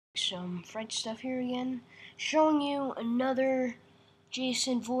Some French stuff here again, showing you another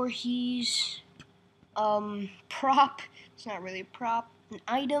Jason Voorhees prop. It's not really a prop, an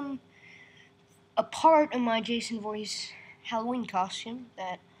item, a part of my Jason Voorhees Halloween costume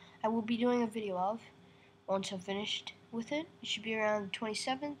that I will be doing a video of once I'm finished with it. It should be around the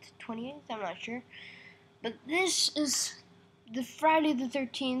 27th, 28th, I'm not sure. But this is the Friday the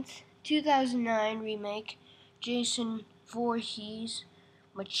 13th, 2009 remake, Jason Voorhees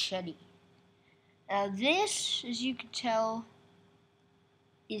Machete. Now this, as you can tell,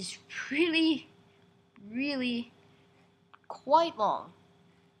 is really quite long.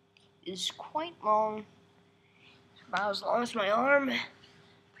 It's quite long. It's about as long as my arm.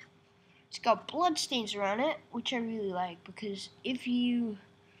 It's got blood stains around it, which I really like, because if you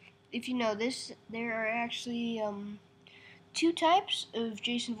know this, there are actually two types of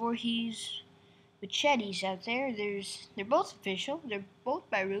Jason Voorhees machetes out there. They're both official. They're both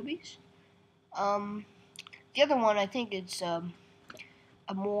by Rubies. The other one, I think it's a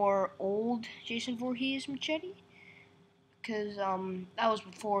more old Jason Voorhees machete, because that was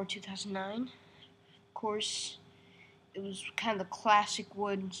before 2009. Of course, it was kind of the classic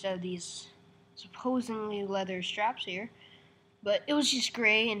wood instead of these supposedly leather straps here. But it was just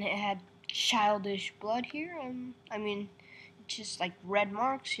gray and it had childish blood here. I mean, just like red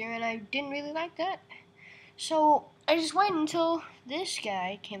marks here, and I didn't really like that. So I just waited until this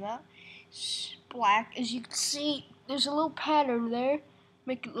guy came out. It's black, as you can see. There's a little pattern there,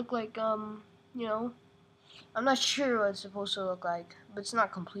 make it look like you know, I'm not sure what it's supposed to look like, but it's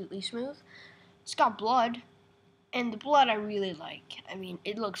not completely smooth. It's got blood, and the blood I really like. I mean,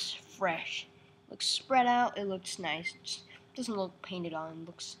 it looks fresh, it looks spread out, it looks nice. It doesn't look painted on. It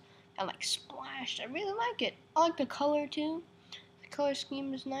looks kind of like splashed. I really like it. I like the color too. The color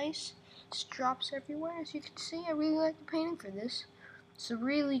scheme is nice. It's drops everywhere, as you can see. I really like the painting for this. It's a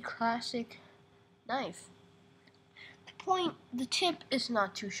really classic knife. The tip is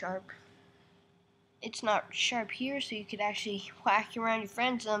not too sharp. It's not sharp here, so you could actually whack around your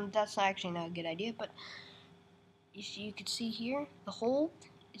friends. That's actually not a good idea, but you could see here, the hold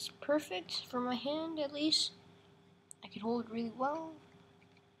is perfect for my hand, at least. I can hold it really well.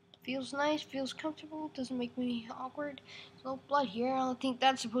 Feels nice, feels comfortable, doesn't make me awkward. There's no blood here. I don't think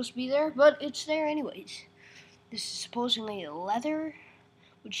that's supposed to be there, but it's there anyways. This is supposedly leather,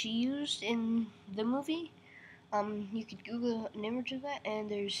 which he used in the movie. You could Google an image of that, and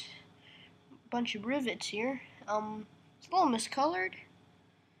there's a bunch of rivets here. It's a little miscolored,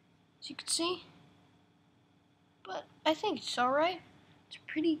 as you can see, but I think it's alright. It's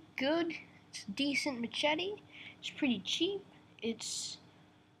pretty good. It's a decent machete. It's pretty cheap.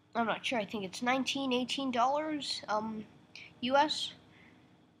 I'm not sure, I think it's $18 US.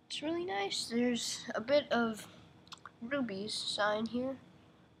 It's really nice. There's a bit of Rubies sign here,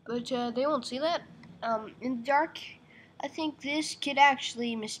 but they won't see that. In the dark, I think this could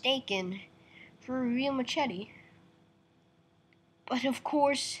actually be mistaken for a real machete. But of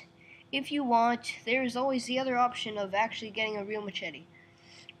course, if you want, there is always the other option of actually getting a real machete,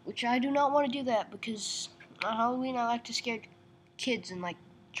 which I do not want to do that, because on Halloween I like to scare kids and like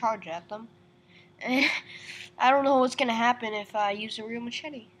charge at them. And I don't know what's gonna happen if I use a real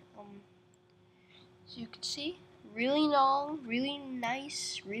machete. So you can see, really long, really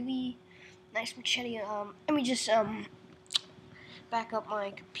nice machete. Let me just back up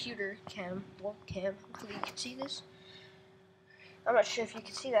my computer webcam. Hopefully you can see this. I'm not sure if you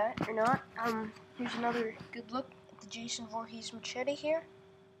can see that or not. Here's another good look at the Jason Voorhees machete here.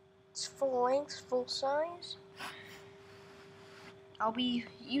 It's full length, full size. I'll be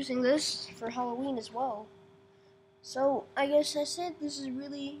using this for Halloween as well. So, I guess that's it. This is a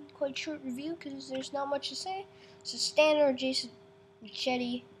really quite short review because there's not much to say. It's a standard Jason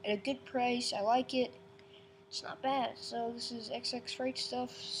machete at a good price. I like it. It's not bad. So, this is XX Freight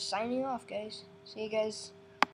Stuff signing off, guys. See you guys.